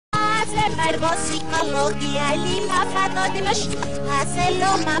se nervosicologia lima fato de mesh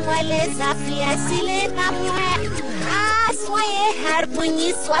Aselo mamoeleza fia sile na moe Aswaye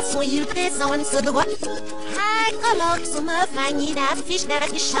harbuni swaswayu tesão em tudo Ai coloque uma vanira fiz nera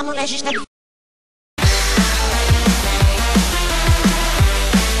que chamo legista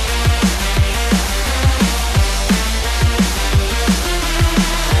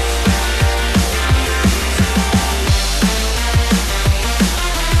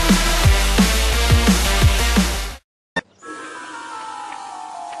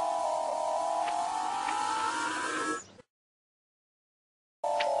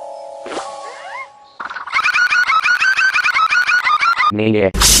Nem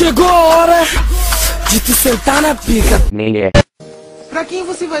é. Chegou a hora de tu sentar na pica. Nem é. Pra quem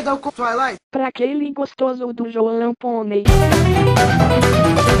você vai dar o Twilight? Pra aquele gostoso do João Pônei.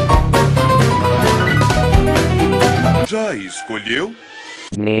 Já escolheu?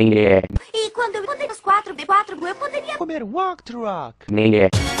 Nem é. E quando eu botei os 4B4 eu poderia Comer walk to rock. Nem é.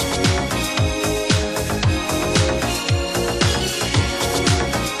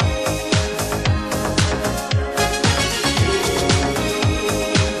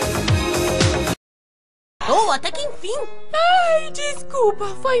 Oh, até que enfim! Ai, desculpa,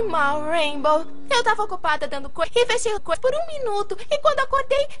 foi mal, Rainbow. Eu tava ocupada dando coisa e fechei o coisa por 1 minuto. E quando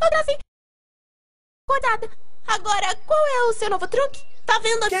acordei, eu tava acordada. Agora, qual é o seu novo truque? Tá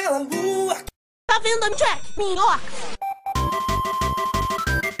vendo Aquela lua. Tá vendo a Jack? Minhoca!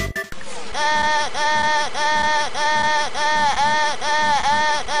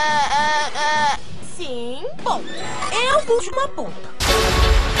 Sim. Bom, eu puxo uma ponta.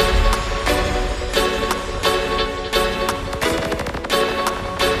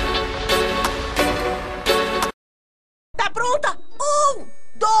 Tá pronta? 1,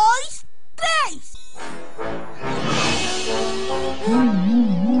 2, 3!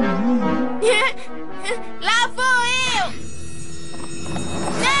 Lá vou eu!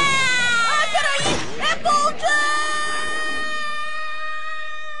 Ah, peraí! É ponta!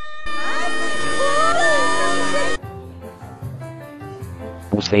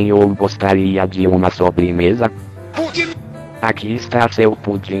 O senhor gostaria de uma sobremesa? Pudim! Aqui está seu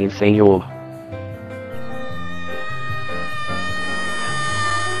pudim, senhor.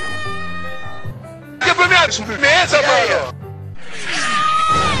 Que primeira sobremesa, mano!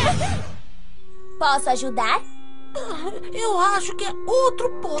 Posso ajudar? Eu acho que é outro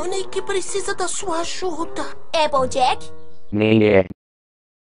pônei que precisa da sua ajuda. Applejack? Nem é.